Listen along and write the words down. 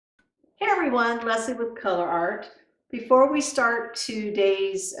Hey everyone, Leslie with ColourArte. Before we start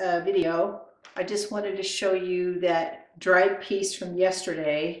today's video, I just wanted to show you that dried piece from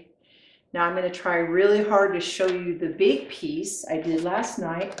yesterday. Now I'm going to try really hard to show you the big piece I did last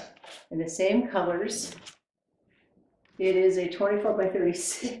night in the same colors. It is a 24 by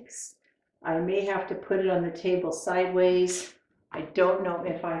 36. I may have to put it on the table sideways. I don't know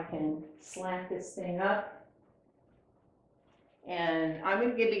if I can slant this thing up. And I'm going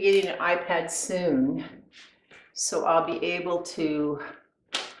to be getting an iPad soon, so I'll be able to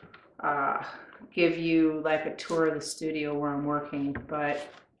give you like a tour of the studio where I'm working.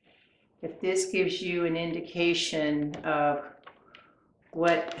 But if this gives you an indication of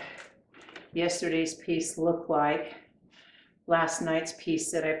what yesterday's piece looked like, last night's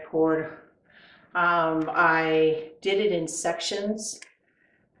piece that I poured, I did it in sections.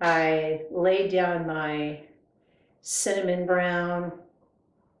 I laid down my cinnamon brown,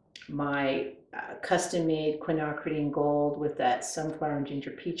 my custom-made quinacridine gold with that sunflower and ginger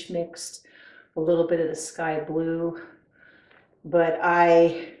peach mixed, a little bit of the sky blue. But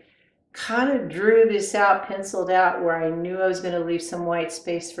I kind of drew this out, penciled out where I knew I was going to leave some white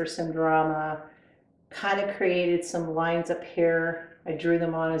space for some drama, kind of created some lines up here. I drew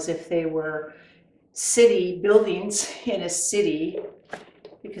them on as if they were city buildings in a city,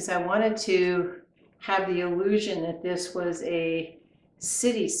 because I wanted to have the illusion that this was a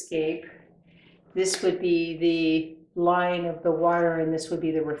cityscape. This would be the line of the water and this would be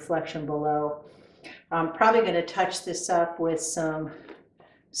the reflection below. I'm probably going to touch this up with some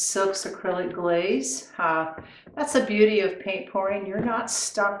Silks Acrylic Glaze. That's the beauty of paint pouring. You're not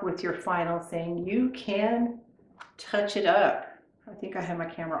stuck with your final thing. You can touch it up. I think I have my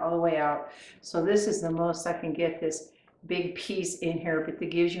camera all the way out. So this is the most I can get this big piece in here, but that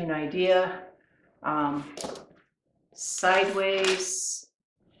gives you an idea. Sideways,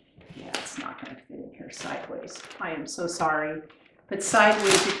 yeah, it's not going to fit in here sideways. I am so sorry. But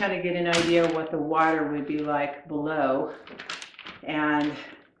sideways, you kind of get an idea of what the water would be like below. And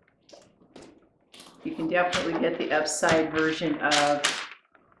you can definitely get the upside version of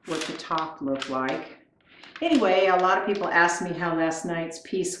what the top looked like. Anyway, a lot of people asked me how last night's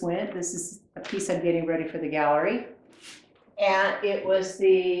piece went. This is a piece I'm getting ready for the gallery. And it was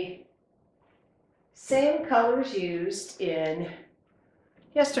the same colors used in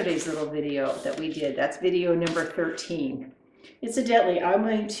yesterday's little video that we did. That's video number 13. Incidentally, I'm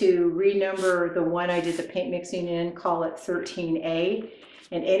going to renumber the one I did the paint mixing in, call it 13A.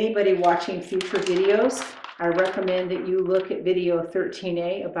 And anybody watching future videos, I recommend that you look at video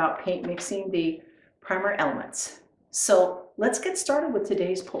 13A about paint mixing the Primary Elements. So let's get started with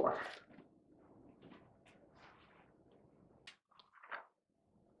today's pour.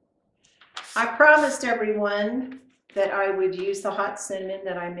 I promised everyone that I would use the hot cinnamon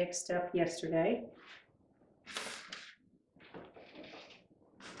that I mixed up yesterday.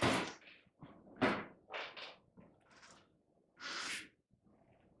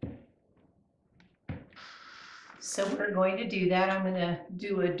 So we're going to do that. I'm going to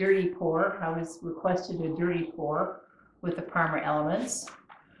do a dirty pour. I was requested a dirty pour with the Primary Elements.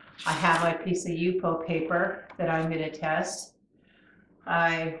 I have my piece of Yupo paper that I'm going to test.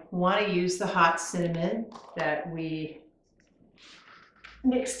 I want to use the hot cinnamon that we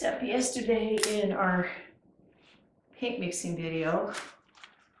mixed up yesterday in our paint mixing video.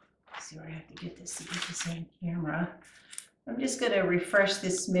 Let's see where I have to get this to get the same camera. I'm just going to refresh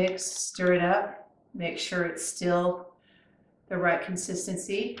this mix, stir it up, make sure it's still the right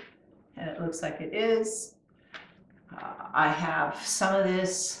consistency, and it looks like it is. I have some of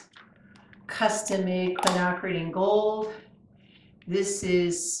this custom-made quinacridine gold. This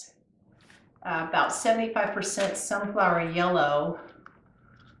is about 75% sunflower yellow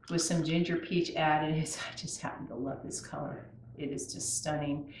with some ginger peach added. I just happen to love this color. It is just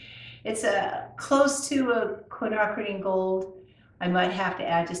stunning. It's close to a quinacridine gold. I might have to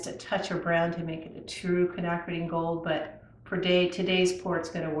add just a touch of brown to make it a true quinacridine gold, but for today's pour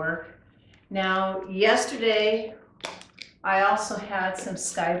it's going to work. Now, yesterday I also had some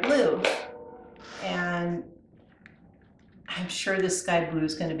sky blue, and I'm sure the sky blue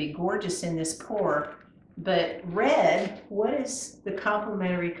is going to be gorgeous in this pour. But red, what is the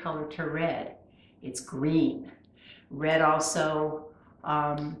complementary color to red? It's green. Red also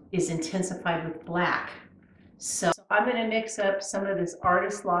is intensified with black. So I'm going to mix up some of this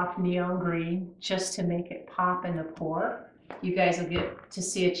Artist Loft neon green just to make it pop in the pour. You guys will get to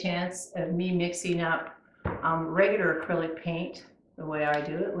see a chance of me mixing up regular acrylic paint the way I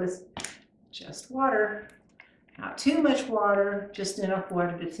do it with just water. Not too much water, just enough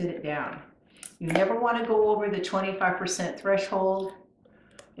water to sit it down. You never want to go over the 25% threshold.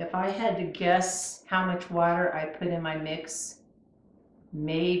 If I had to guess how much water I put in my mix,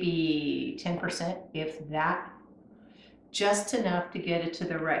 maybe 10%, if that, just enough to get it to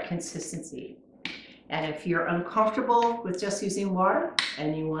the right consistency. And if you're uncomfortable with just using water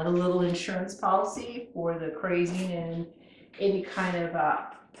and you want a little insurance policy for the crazing and any kind of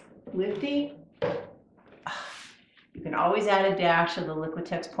lifting, you can always add a dash of the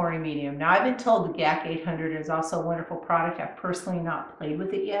Liquitex pouring medium. Now, I've been told the GAC 800 is also a wonderful product. I've personally not played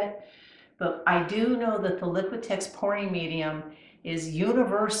with it yet, but I do know that the Liquitex pouring medium is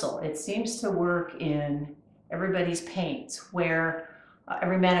universal. It seems to work in everybody's paints, where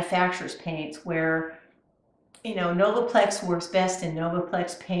every manufacturer's paints, where, you know, Novaplex works best in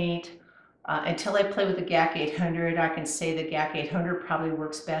Novaplex paint. Until I play with the GAC 800, I can say the GAC 800 probably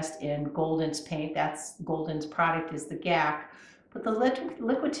works best in Golden's paint. That's Golden's product is the GAC. But the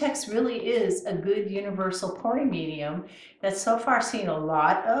Liquitex really is a good universal pouring medium that's so far seen a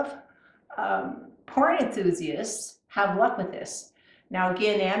lot of pouring enthusiasts have luck with this. Now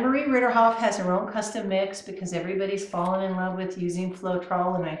again, Anne-Marie Ritterhoff has her own custom mix because everybody's fallen in love with using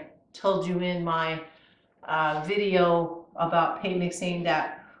Floetrol, and I told you in my video about paint mixing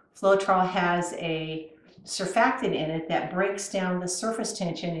that Floetrol has a surfactant in it that breaks down the surface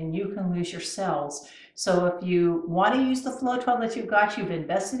tension and you can lose your cells. So if you want to use the Floetrol that you've got, you've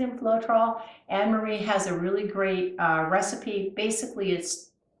invested in Floetrol, Anne-Marie has a really great recipe. Basically,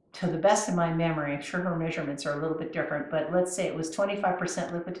 it's, to the best of my memory, I'm sure her measurements are a little bit different, but let's say it was 25%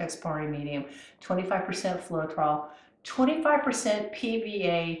 Liquitex pouring medium, 25% Floetrol, 25%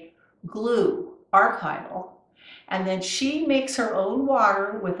 PVA glue, archival, and then she makes her own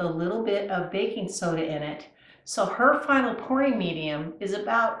water with a little bit of baking soda in it. So her final pouring medium is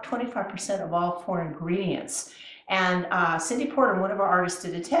about 25% of all 4 ingredients. And Cindy Porter, one of our artists,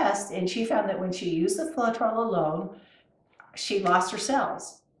 did a test, and she found that when she used the Floetrol alone, she lost her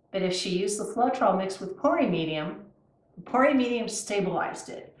cells. But if she used the Floetrol mixed with pouring medium, the pouring medium stabilized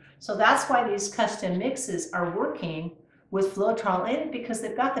it. So that's why these custom mixes are working with Floetrol in it, because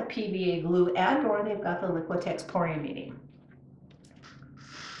they've got the PVA glue and or they've got the Liquitex pouring medium.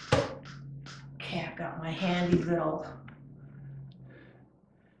 Okay, I've got my handy little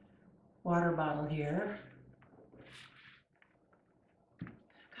water bottle here.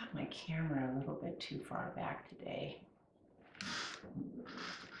 Got my camera a little bit too far back today.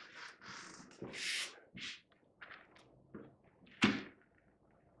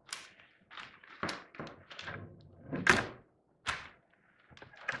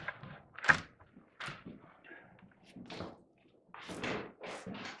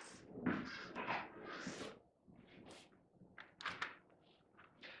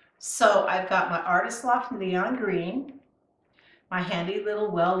 So I've got my Artist Loft Neon Green, my handy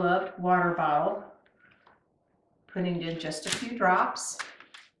little well-loved water bottle, putting in just a few drops.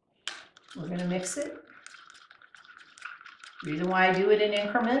 We're going to mix it. The reason why I do it in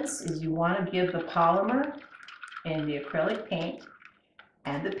increments is you want to give the polymer and the acrylic paint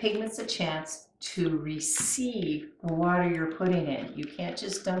and the pigments a chance to receive the water you're putting in. You can't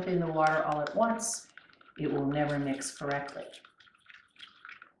just dump in the water all at once. It will never mix correctly.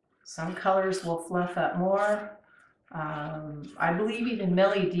 Some colors will fluff up more. I believe even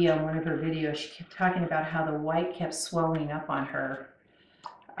Melly D on one of her videos, she kept talking about how the white kept swelling up on her.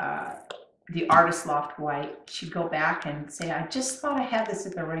 The Artist Loft white. She'd go back and say, I just thought I had this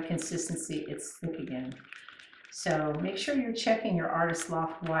at the right consistency. It's thick again. So make sure you're checking your Artist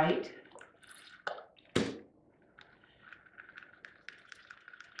Loft white.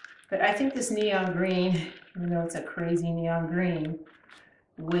 But I think this neon green, even though it's a crazy neon green,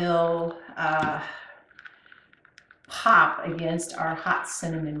 will pop against our hot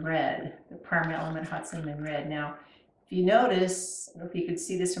cinnamon red, the Primary Element Hot Cinnamon Red. Now, if you notice, I don't know if you can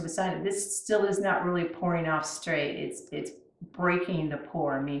see this from the side, this still is not really pouring off straight. It's breaking the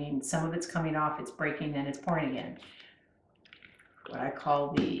pour, meaning some of it's coming off, it's breaking, then it's pouring again. What I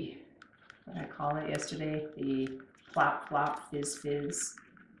call it yesterday, the plop, flop, fizz, fizz,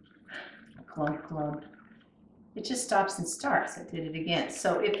 clump, clump. It just stops and starts. I did it again.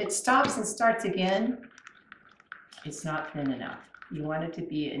 So if it stops and starts again, it's not thin enough. You want it to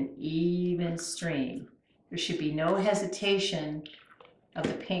be an even stream. There should be no hesitation of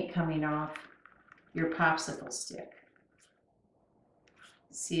the paint coming off your popsicle stick.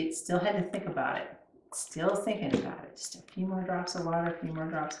 See, it still had to think about it. It's still thinking about it. Just a few more drops of water, a few more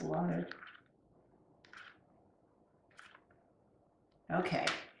drops of water. Okay,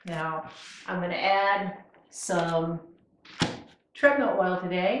 now I'm going to add some treadmill oil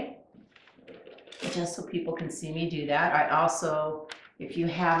today, just so people can see me do that. I also, if you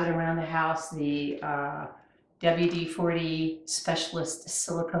have it around the house, the WD-40 Specialist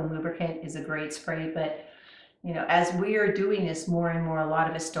Silicone Lubricant is a great spray, but you know, as we are doing this more and more, a lot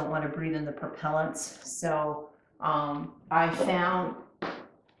of us don't want to breathe in the propellants. So I found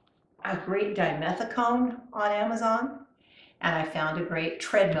a great dimethicone on Amazon, and I found a great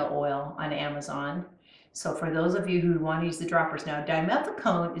treadmill oil on Amazon. So for those of you who want to use the droppers, now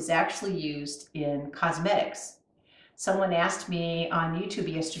dimethicone is actually used in cosmetics. Someone asked me on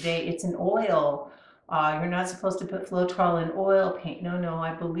YouTube yesterday, it's an oil. You're not supposed to put Floetrol in oil paint. No,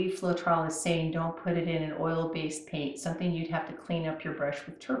 I believe Floetrol is saying don't put it in an oil-based paint, something you'd have to clean up your brush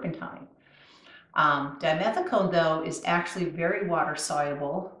with turpentine. Dimethicone, though, is actually very water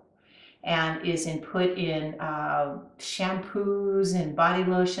soluble and is put in shampoos and body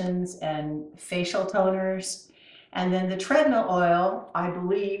lotions and facial toners. And then the treadmill oil, I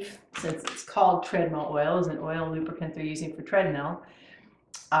believe, since it's called treadmill oil, is an oil lubricant they're using for treadmill.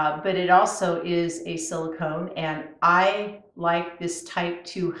 But it also is a silicone, and I like this Type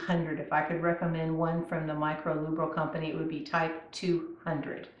 200. If I could recommend one from the Micro Lubro company, it would be Type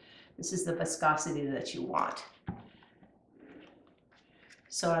 200. This is the viscosity that you want.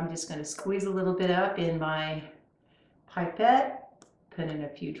 So I'm just going to squeeze a little bit up in my pipette, put in a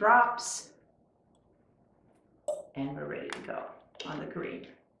few drops, and we're ready to go on the green.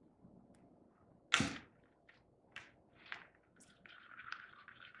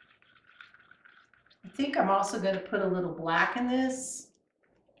 I think I'm also going to put a little black in this,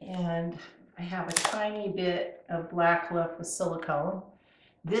 and I have a tiny bit of black left with silicone.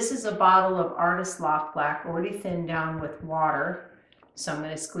 This is a bottle of Artist Loft Black, already thinned down with water, so I'm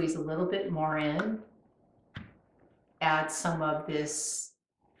going to squeeze a little bit more in, add some of this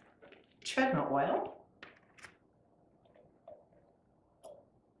treadmill oil, a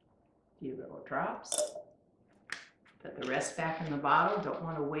few little drops. Put the rest back in the bottle. Don't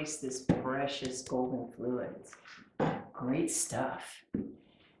want to waste this precious golden fluid. It's great stuff.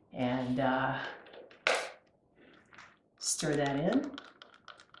 And stir that in.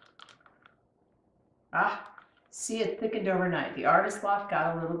 See, it thickened overnight. The Artist Loft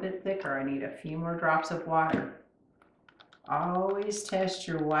got a little bit thicker. I need a few more drops of water. Always test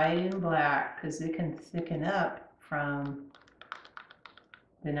your white and black because it can thicken up from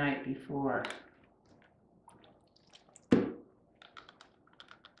the night before.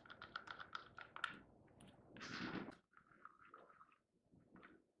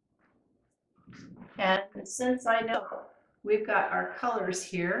 And since I know we've got our colors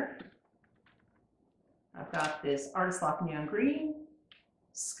here, I've got this Artist Loft Neon Green,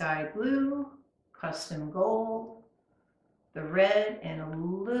 Sky Blue, Custom Gold, the red, and a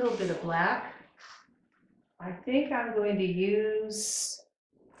little bit of black. I think I'm going to use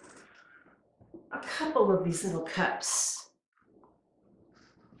a couple of these little cups.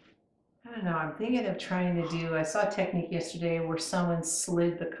 I don't know, I'm thinking of trying to do, I saw a technique yesterday where someone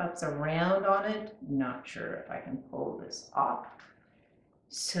slid the cups around on it. Not sure if I can pull this off.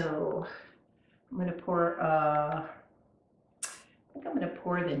 So I'm going to pour, I think I'm going to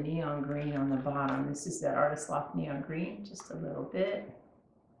pour the neon green on the bottom. This is that Artist Loft Neon Green, just a little bit.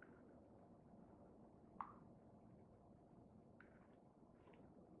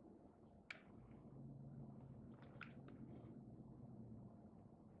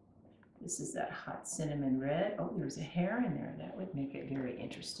 This is that hot cinnamon red. Oh, there's a hair in there. That would make it very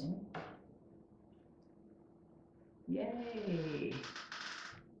interesting. Yay!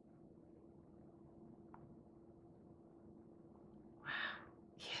 Wow,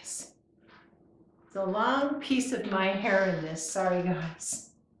 yes. It's a long piece of my hair in this. Sorry,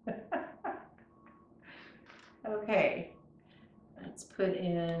 guys. Okay, let's put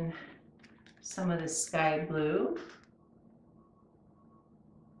in some of the sky blue.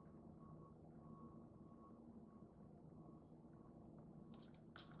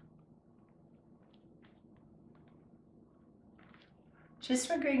 Just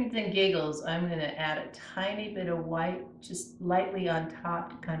for giggles and giggles, I'm going to add a tiny bit of white, just lightly on top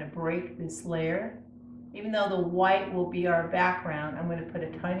to kind of break this layer. Even though the white will be our background, I'm going to put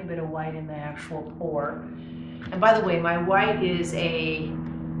a tiny bit of white in the actual pour. And by the way, my white is a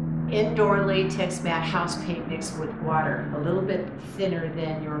indoor latex matte house paint mixed with water, a little bit thinner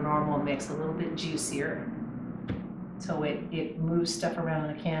than your normal mix, a little bit juicier. So it moves stuff around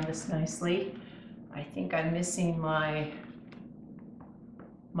the canvas nicely. I think I'm missing my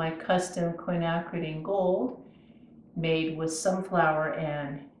custom quinacridine gold made with sunflower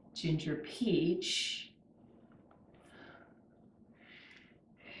and ginger peach.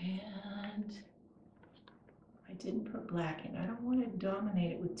 And I didn't put black in. I don't want to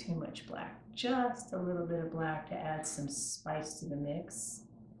dominate it with too much black. Just a little bit of black to add some spice to the mix.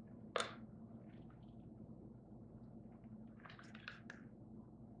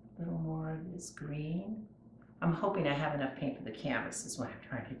 little more of this green. I'm hoping I have enough paint for the canvas is when I'm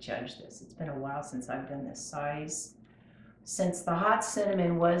trying to judge this. It's been a while since I've done this size. Since the hot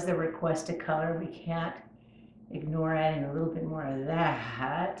cinnamon was the requested color, we can't ignore adding a little bit more of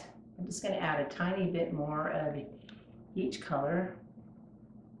that. I'm just going to add a tiny bit more of each color.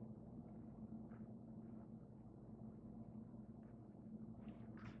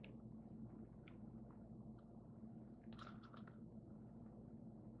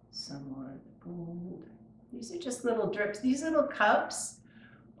 Some more of the gold. These are just little drips. These little cups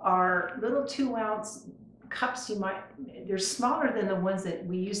are little 2-ounce cups. They're smaller than the ones that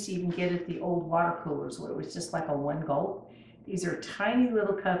we used to even get at the old water coolers where it was just like a 1 gulp. These are tiny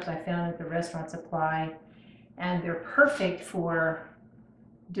little cups I found at the restaurant supply, and they're perfect for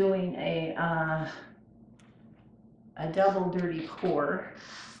doing a double dirty pour.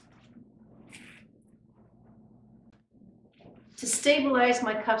 To stabilize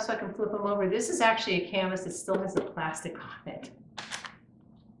my cup so I can flip them over, this is actually a canvas that still has the plastic on it.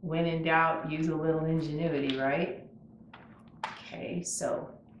 When in doubt, use a little ingenuity, right? Okay, so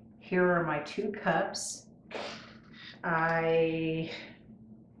here are my 2 cups. I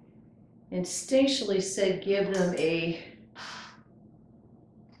instinctually said give them a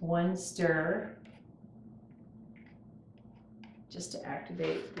 1 stir just to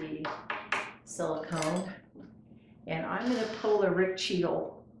activate the silicone. And I'm going to pull a Rick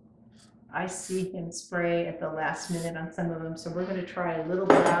Cheadle. I see him spray at the last minute on some of them, so we're going to try a little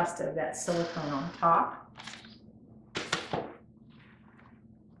blast of that silicone on top.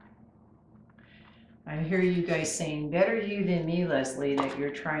 I hear you guys saying, better you than me, Leslie, that you're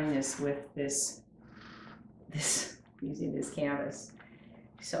trying this with this using this canvas.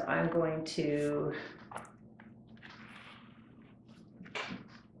 So I'm going to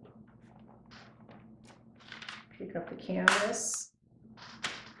pick up the canvas,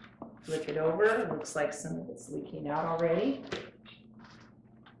 flip it over. It looks like some of it's leaking out already.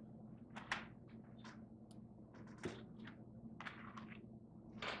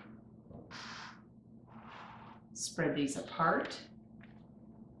 Spread these apart.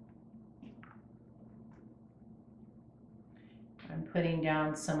 I'm putting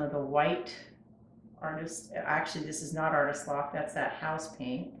down some of the white artist, actually this is not Artist Loft, that's that house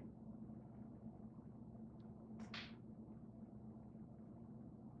paint.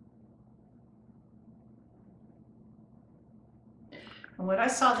 And what I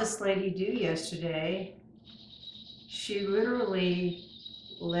saw this lady do yesterday, she literally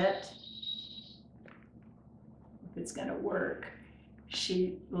let, if it's going to work,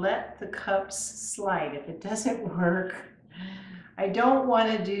 she let the cups slide. If it doesn't work, I don't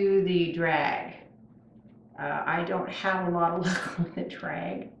want to do the drag. I don't have a lot of luck with the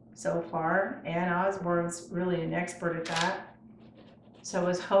drag so far. Ann Osborne's really an expert at that. So I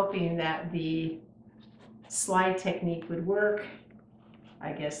was hoping that the slide technique would work.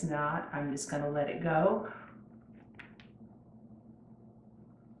 I guess not. I'm just going to let it go.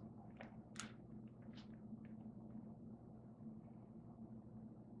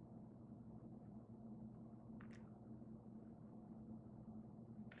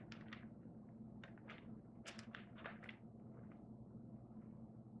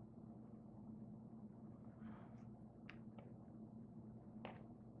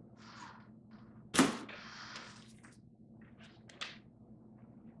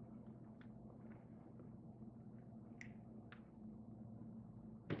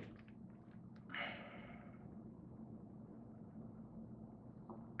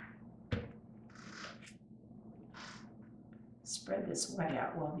 Spread this white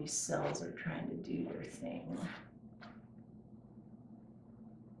out while these cells are trying to do their thing.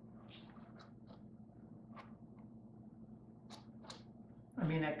 I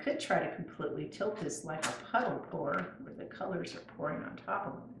mean, I could try to completely tilt this like a puddle pour, where the colors are pouring on top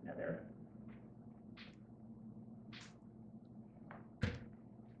of one another.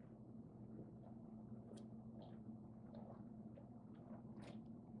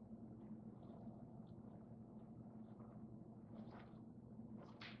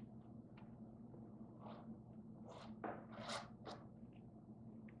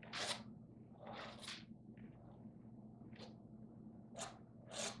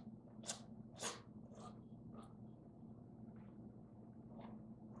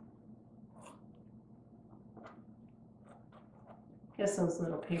 Guess those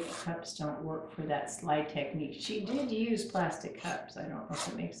little paper cups don't work for that slide technique. She did use plastic cups. I don't know if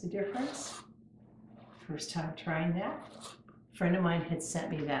it makes a difference. First time trying that. A friend of mine had sent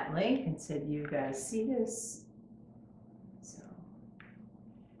me that link and said, you guys see this? So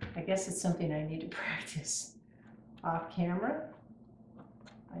I guess it's something I need to practice off camera.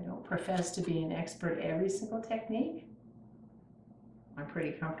 I don't profess to be an expert at every single technique. I'm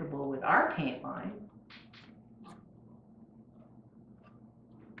pretty comfortable with our paint line.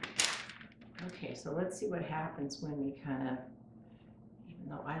 Okay, so let's see what happens when we kind of, even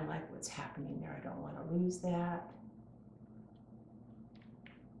though I like what's happening there, I don't want to lose that.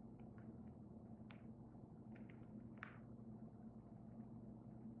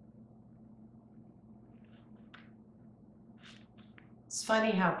 It's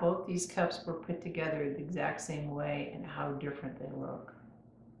funny how both these cups were put together the exact same way and how different they look.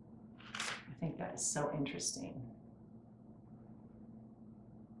 I think that is so interesting.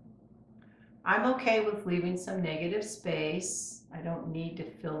 I'm okay with leaving some negative space. I don't need to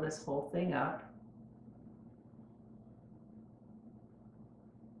fill this whole thing up.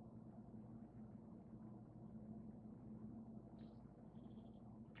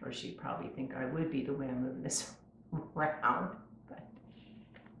 Of course, you probably think I would be the way I'm moving this around, but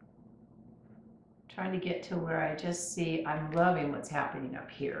trying to get to where I just see I'm loving what's happening up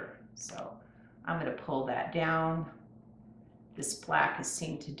here. So I'm going to pull that down. This black has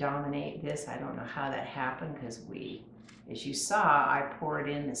seemed to dominate this. I don't know how that happened because as you saw, I poured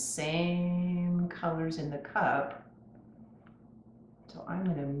in the same colors in the cup. So I'm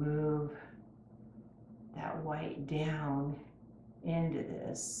going to move that white down into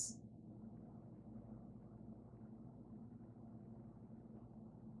this.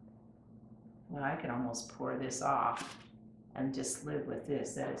 Well, I could almost pour this off and just live with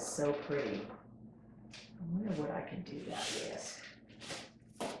this. That is so pretty. I wonder what I can do that with.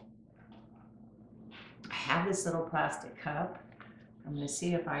 I have this little plastic cup. I'm going to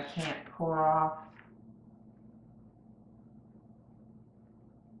see if I can't pour off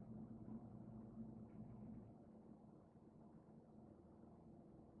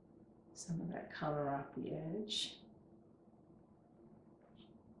some of that color off the edge.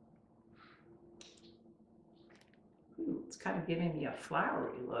 Ooh, it's kind of giving me a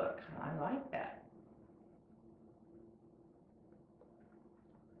flowery look. I like that.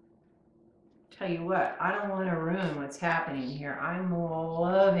 Tell you what, I don't want to ruin what's happening here. I'm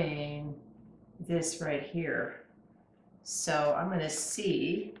loving this right here. So I'm going to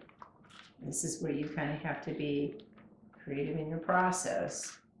see, this is where you kind of have to be creative in your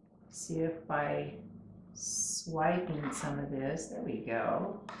process. See if by swiping some of this, there we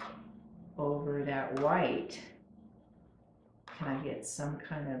go, over that white, can I get some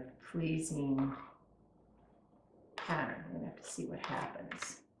kind of pleasing pattern. I'm going to have to see what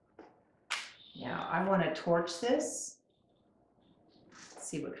happens. Now I want to torch this,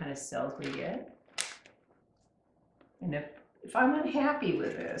 see what kind of cells we get. And if I'm unhappy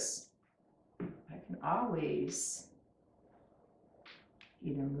with this, I can always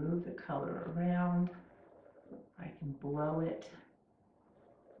either move the color around, I can blow it,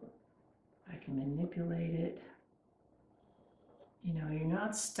 I can manipulate it. You know, you're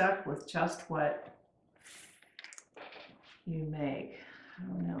not stuck with just what you make. I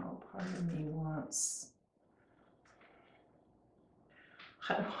don't know, part of me wants,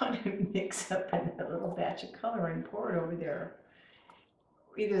 I want to mix up in that little batch of color and pour it over there.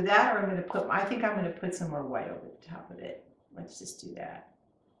 Either that or I'm going to put, I think I'm going to put some more white over the top of it. Let's just do that.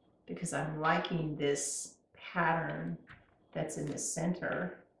 Because I'm liking this pattern that's in the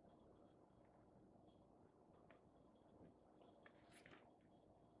center.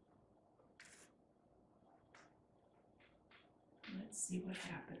 Let's see what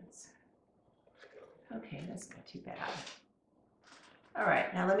happens. Okay, that's not too bad. All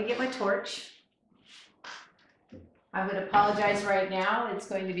right, now let me get my torch. I would apologize right now. It's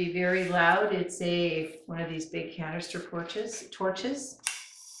going to be very loud. It's one of these big canister torches.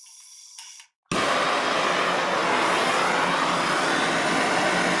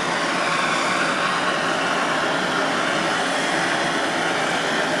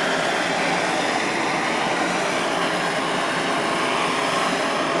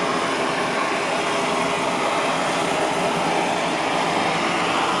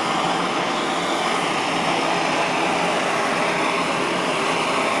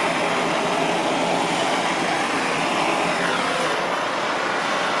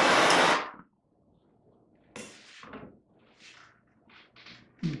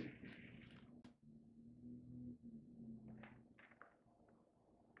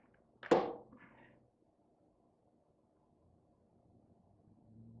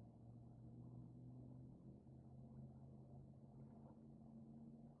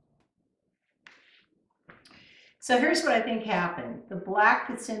 So here's what I think happened. The black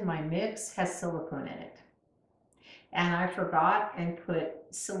that's in my mix has silicone in it. And I forgot and put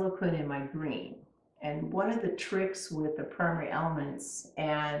silicone in my green. And one of the tricks with the primary elements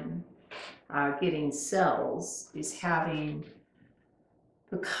and getting cells is having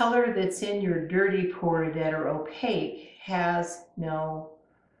the color that's in your dirty pour that are opaque has no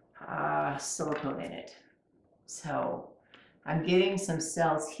silicone in it. So I'm getting some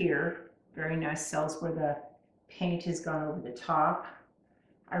cells here, very nice cells where the paint has gone over the top.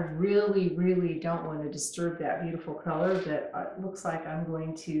 I really, really don't want to disturb that beautiful color, but it looks like I'm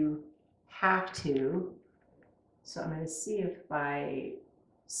going to have to. So I'm going to see if by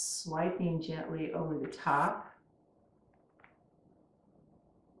swiping gently over the top,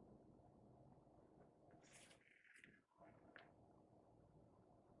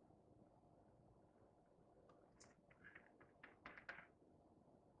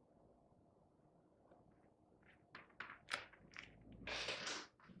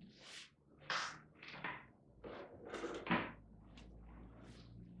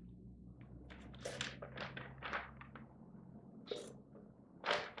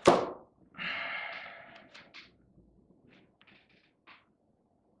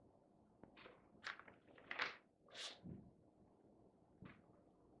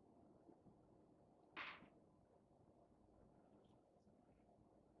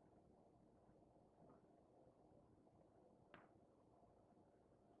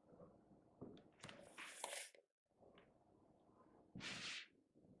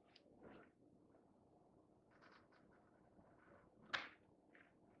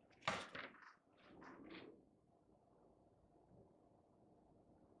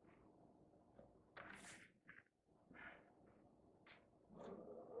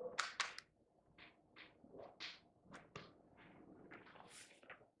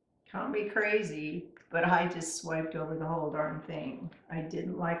 can't be crazy, but I just swiped over the whole darn thing. I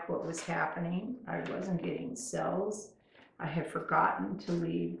didn't like what was happening. I wasn't getting cells. I had forgotten to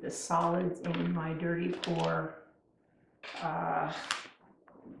leave the solids in my dirty pour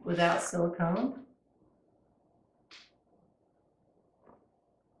without silicone.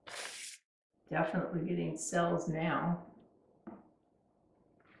 Definitely getting cells now.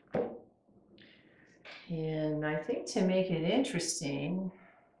 And I think to make it interesting,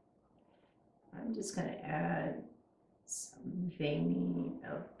 I'm just going to add some veining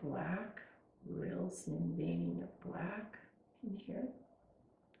of black, real thin veining of black in here.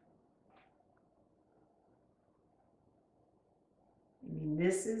 I mean,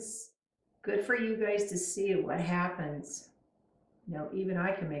 this is good for you guys to see what happens. You know, even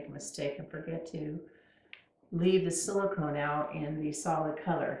I can make a mistake and forget to leave the silicone out in the solid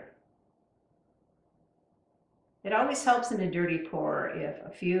color. It always helps in a dirty pour if a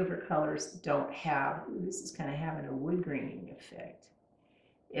few of your colors don't have, ooh, this is kind of having a wood graining effect.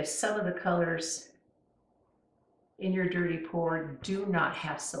 If some of the colors in your dirty pour do not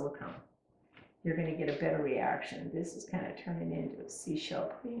have silicone, you're going to get a better reaction. This is kind of turning into a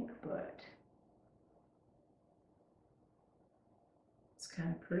seashell pink, but it's kind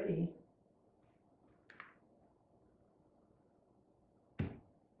of pretty.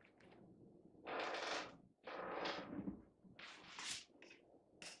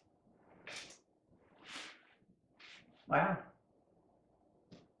 Wow.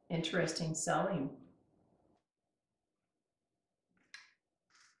 Interesting selling.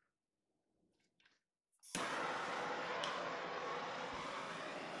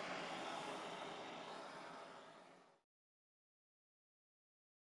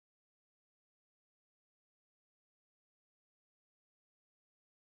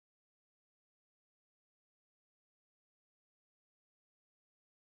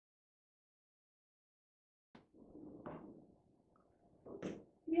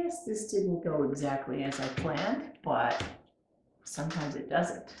 Yes, this didn't go exactly as I planned, but sometimes it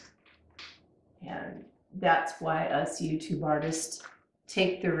doesn't. And that's why us YouTube artists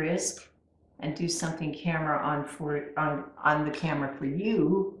take the risk and do something camera on the camera for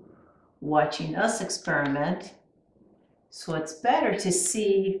you, watching us experiment. So it's better to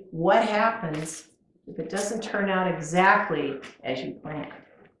see what happens if it doesn't turn out exactly as you planned.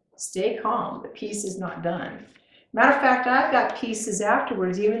 Stay calm, the piece is not done. Matter of fact, I've got pieces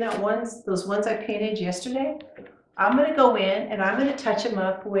afterwards, even those ones I painted yesterday. I'm going to go in and I'm going to touch them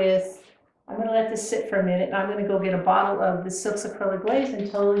up with, I'm going to let this sit for a minute, and I'm going to go get a bottle of the Silks Acrylic Glaze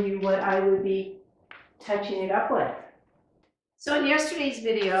and tell you what I would be touching it up with. So in yesterday's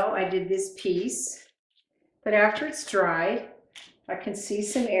video, I did this piece, but after it's dried, I can see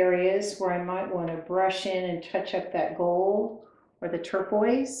some areas where I might want to brush in and touch up that gold or the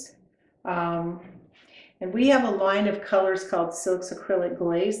turquoise. And we have a line of colors called Silks Acrylic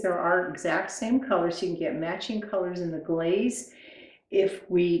Glaze. There are exact same colors. You can get matching colors in the glaze. if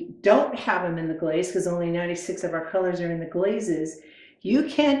we don't have them in the glaze, because only 96 of our colors are in the glazes, you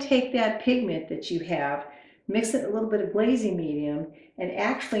can take that pigment that you have, mix it in a little bit of glazing medium, and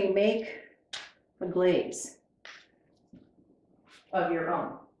actually make a glaze of your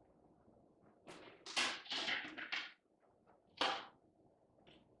own.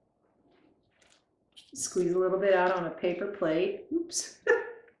 Squeeze a little bit out on a paper plate. Oops.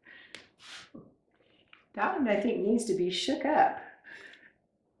 That one I think needs to be shook up.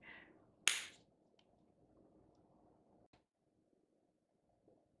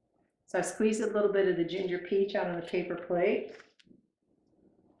 So I squeezed a little bit of the ginger peach out on the paper plate.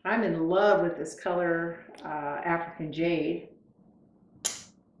 I'm in love with this color, African Jade.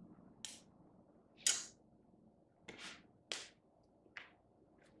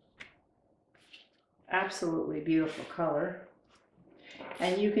 Absolutely beautiful color.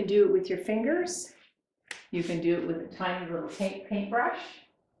 And you can do it with your fingers. You can do it with a tiny little paintbrush.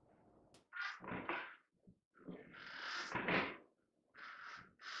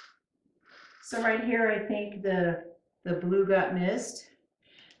 So right here, I think the blue got missed.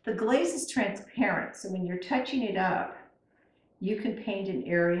 The glaze is transparent, so when you're touching it up, you can paint an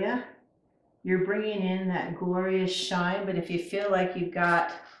area. You're bringing in that glorious shine, but if you feel like you've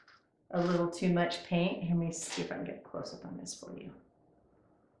got a little too much paint, let me see if I can get a close-up on this for you.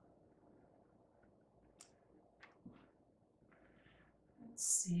 Let's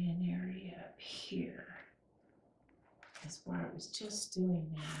see, an area up here. Because where I was just doing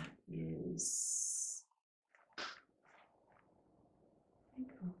that is, I think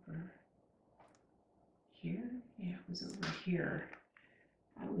over here. Yeah, it was over here.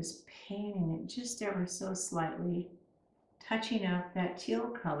 I was painting it just ever so slightly, touching up that teal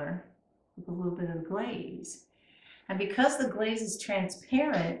color with a little bit of glaze. And because the glaze is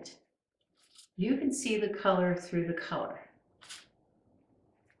transparent, you can see the color through the color.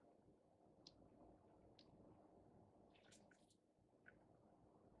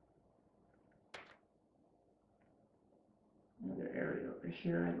 Another area over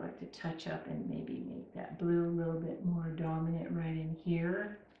here I'd like to touch up and maybe make that blue a little bit more dominant right in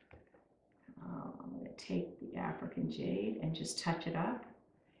here. I'm going to take the African Jade and just touch it up.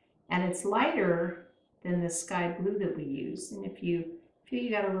 And it's lighter than the sky blue that we use. And if you feel you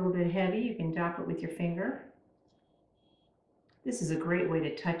got a little bit heavy, you can dop it with your finger. This is a great way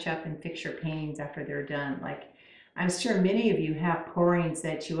to touch up and fix your paintings after they're done. Like, I'm sure many of you have pourings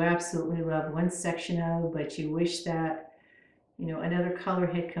that you absolutely love one section of, but you wish that, you know, another color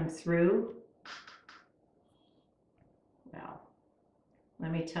had come through. Well,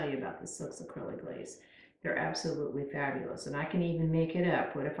 let me tell you about the Silks Acrylic Glaze. They're absolutely fabulous, and I can even make it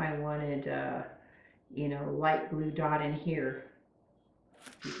up. What if I wanted, you know, light blue dot in here?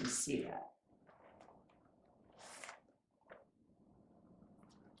 You can see that.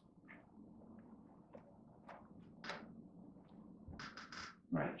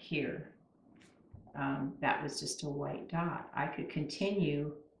 Right here. That was just a white dot. I could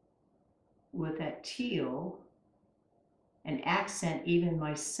continue with that teal and accent even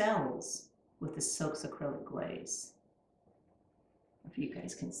my cells with the Silks Acrylic Glaze. If you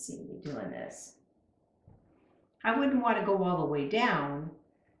guys can see me doing this. I wouldn't want to go all the way down,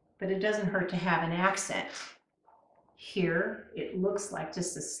 but it doesn't hurt to have an accent. Here, it looks like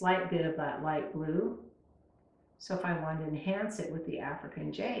just a slight bit of that light blue. So if I want to enhance it with the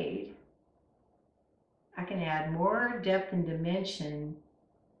African Jade, I can add more depth and dimension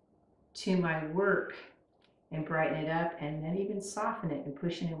to my work and brighten it up, and then even soften it and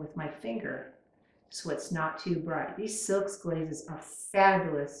pushing it with my finger so it's not too bright. These silks glazes are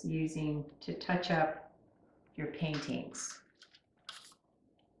fabulous using to touch up your paintings.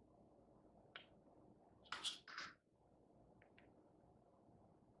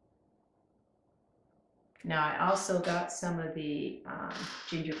 Now I also got some of the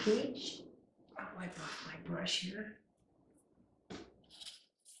ginger peach. I'll wipe off my brush here.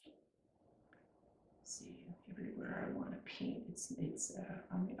 See, everywhere I want to paint, it's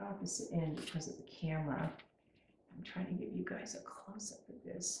on the opposite end because of the camera. I'm trying to give you guys a close-up of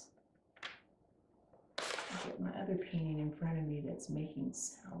this. I'll get my other painting in front of me that's making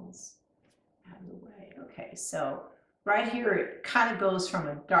cells out of the way. Okay, so right here it kind of goes from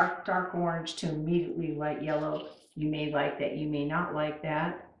a dark orange to immediately light yellow. You may like that, you may not like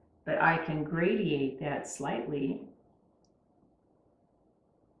that, but I can gradiate that slightly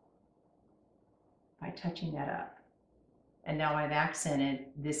by touching that up. And now I've accented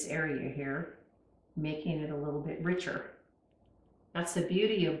this area here, making it a little bit richer. That's the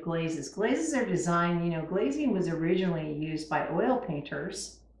beauty of glazes. Glazes are designed, you know, glazing was originally used by oil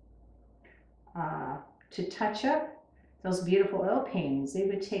painters to touch up those beautiful oil paintings. They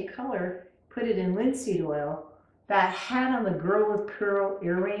would take color, put it in linseed oil. That hat on the girl with pearl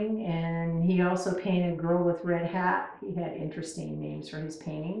earring, and he also painted girl with red hat. He had interesting names for his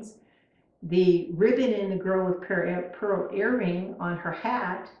paintings. The ribbon in the girl with pearl earring on her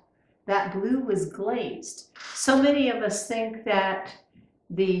hat, that blue was glazed. So many of us think that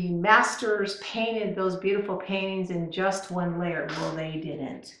the masters painted those beautiful paintings in just one layer. Well, they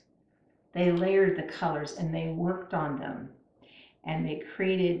didn't. They layered the colors and they worked on them, and they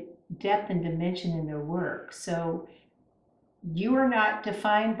created depth and dimension in their work. So you are not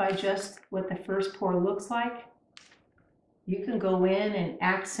defined by just what the first pour looks like. You can go in and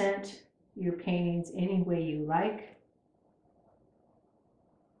accent your paintings any way you like.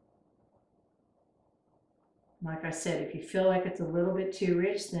 Like I said, if you feel like it's a little bit too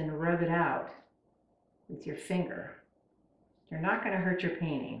rich, then rub it out with your finger. You're not going to hurt your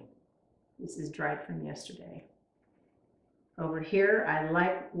painting. This is dried from yesterday. Over here, I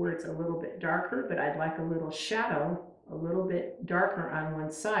like where it's a little bit darker, but I'd like a little shadow, a little bit darker on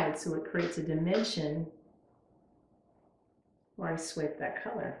one side, so it creates a dimension where I swipe that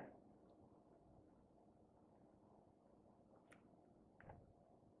color.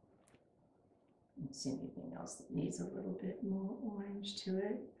 Let's see anything else that needs a little bit more orange to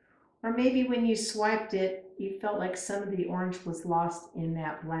it. Or maybe when you swiped it, you felt like some of the orange was lost in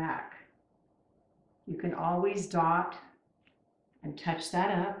that black. You can always dot and touch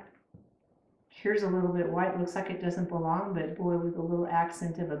that up. Here's a little bit white, looks like it doesn't belong, but boy, with a little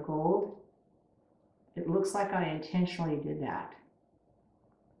accent of a gold, it looks like I intentionally did that.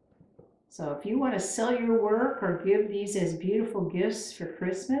 So if you want to sell your work or give these as beautiful gifts for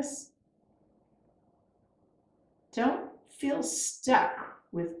Christmas, don't feel stuck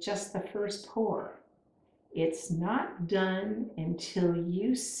with just the first pour. It's not done until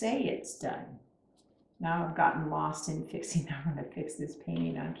you say it's done. Now I've gotten lost in fixing, I'm going to fix this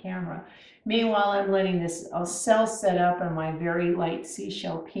painting on camera. Meanwhile, I'm letting this cell set up on my very light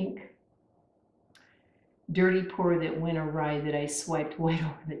seashell pink dirty pour that went awry that I swiped white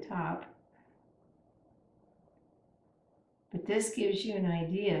over the top. But this gives you an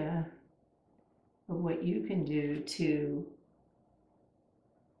idea of what you can do to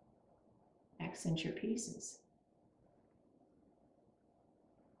accent your pieces.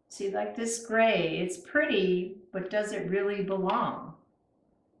 See, like this gray, it's pretty, but does it really belong?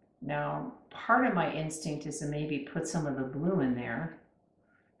 Now, part of my instinct is to maybe put some of the blue in there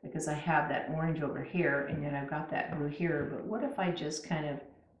because I have that orange over here and then I've got that blue here. But what if I just kind of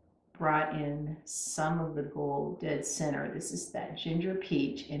brought in some of the gold dead center? This is that ginger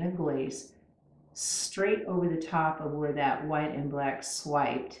peach in a glaze straight over the top of where that white and black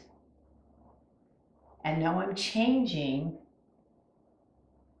swiped. And now I'm changing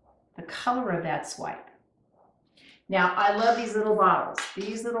the color of that swipe. Now, I love these little bottles.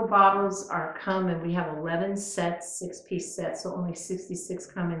 These little bottles come, and we have 11 sets, 6-piece sets, so only 66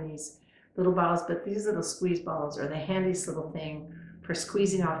 come in these little bottles, but these little squeeze bottles are the handiest little thing for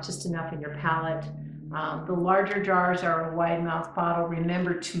squeezing off just enough in your palette. The larger jars are a wide mouth bottle.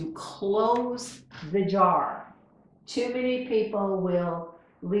 Remember to close the jar. Too many people will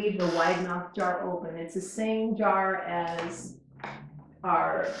leave the wide mouth jar open. It's the same jar as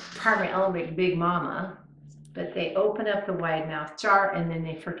our Primary Element Big Mama, but they open up the wide mouth jar and then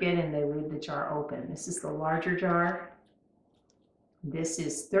they forget and they leave the jar open. This is the larger jar. This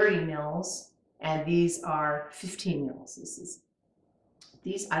is 30 mils and these are 15 mils.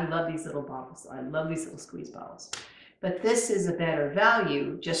 I love these little bottles. I love these little squeeze bottles. But this is a better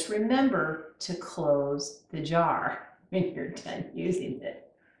value. Just remember to close the jar when you're done using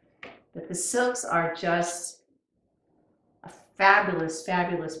it. But the silks are just a fabulous,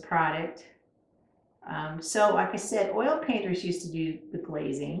 fabulous product. So like I said, oil painters used to do the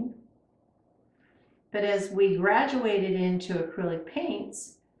glazing. But as we graduated into acrylic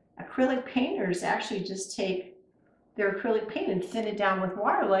paints, acrylic painters actually just take their acrylic paint and thin it down with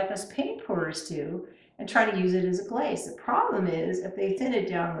water like us paint pourers do and try to use it as a glaze. The problem is if they thin it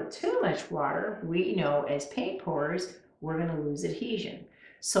down with too much water, we know as paint pourers, we're going to lose adhesion.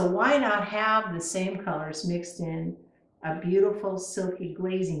 So why not have the same colors mixed in a beautiful silky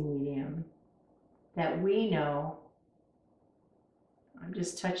glazing medium that we know. I'm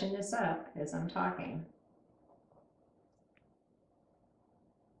just touching this up as I'm talking.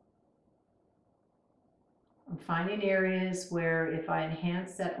 I'm finding areas where if I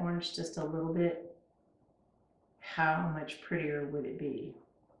enhance that orange just a little bit, how much prettier would it be?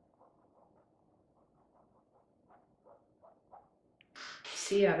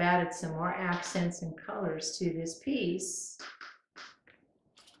 See, I've added some more accents and colors to this piece.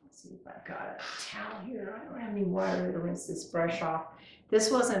 Let's see see if I've got a towel here. I don't have any water to rinse this brush off.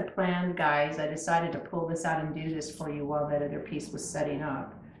 This wasn't planned, guys. I decided to pull this out and do this for you while that other piece was setting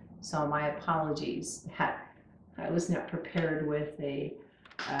up. So my apologies. I was not prepared with a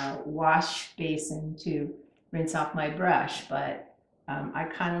wash basin to rinse off my brush, but I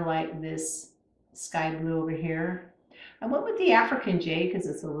kind of like this sky blue over here. I went with the African jade because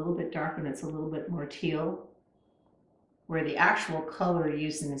it's a little bit darker and it's a little bit more teal, where the actual color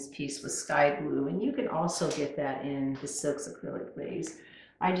used in this piece was sky blue, and you can also get that in the Silks Acrylic Glaze.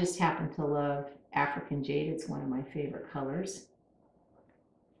 I just happen to love African jade. It's one of my favorite colors.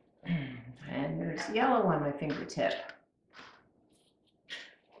 And there's yellow on my fingertip.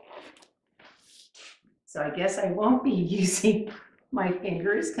 So I guess I won't be using my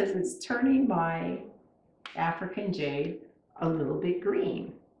fingers because it's turning my African jade a little bit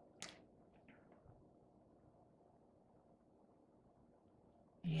green.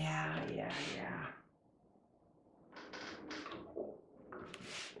 Yeah.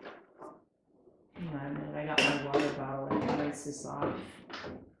 Hang on a minute, I got my water bottle and rinse this off.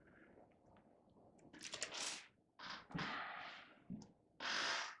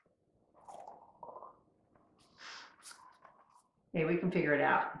 Okay, we can figure it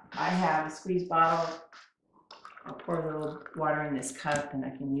out. I have a squeeze bottle. I'll pour a little water in this cup and I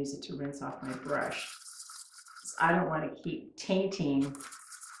can use it to rinse off my brush. I don't want to keep tainting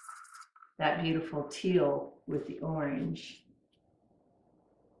that beautiful teal with the orange.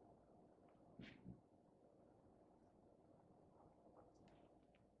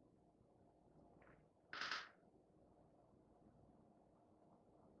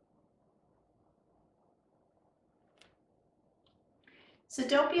 So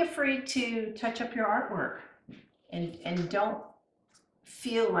don't be afraid to touch up your artwork, and don't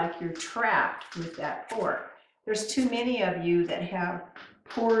feel like you're trapped with that pour. There's too many of you that have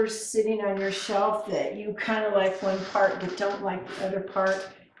pours sitting on your shelf that you kind of like one part but don't like the other part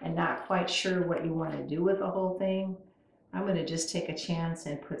and not quite sure what you want to do with the whole thing. I'm going to just take a chance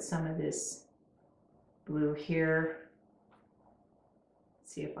and put some of this blue here.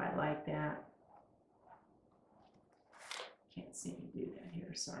 See if I like that. Can't seem to do that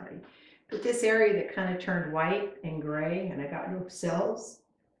here, sorry. But this area that kind of turned white and gray and I got no cells,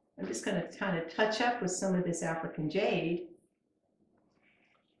 I'm just going to kind of touch up with some of this African jade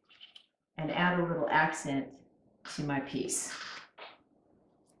and add a little accent to my piece.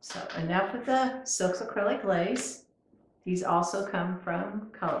 So enough with the Silks Acrylic Glaze. These also come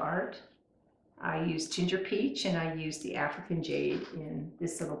from ColourArte. I used ginger peach and I used the African jade in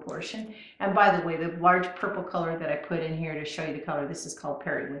this little portion. And by the way, the large purple color that I put in here to show you the color, this is called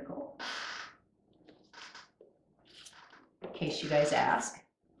periwinkle. In case you guys ask.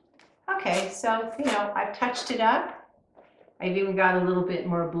 Okay, so, you know, I've touched it up. I've even got a little bit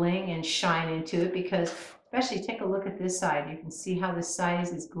more bling and shine into it because, especially take a look at this side. You can see how this side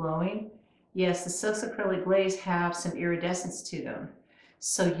is glowing. Yes, the Silks Acrylic Glaze have some iridescence to them.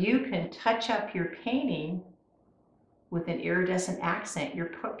 So you can touch up your painting with an iridescent accent,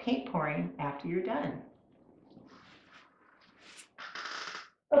 your paint pouring after you're done.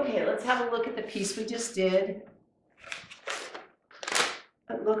 Okay, let's have a look at the piece we just did.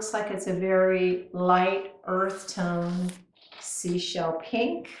 It looks like it's a very light earth tone seashell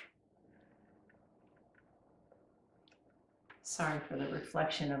pink. Sorry for the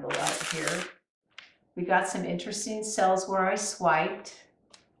reflection of the light here. We got some interesting cells where I swiped.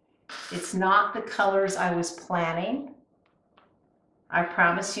 It's not the colors I was planning. I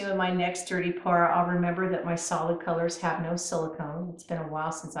promise you in my next dirty pour, I'll remember that my solid colors have no silicone. It's been a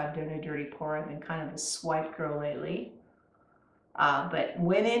while since I've done a dirty pour. I've been kind of a swipe girl lately. But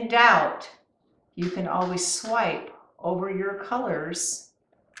when in doubt, you can always swipe over your colors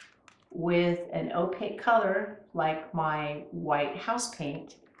with an opaque color like my white house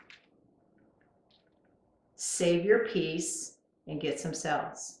paint. Save your piece and get some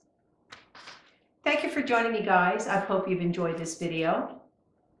cells. Thank you for joining me, guys. I hope you've enjoyed this video.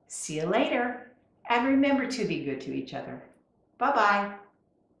 See you later. And remember to be good to each other. Bye-bye.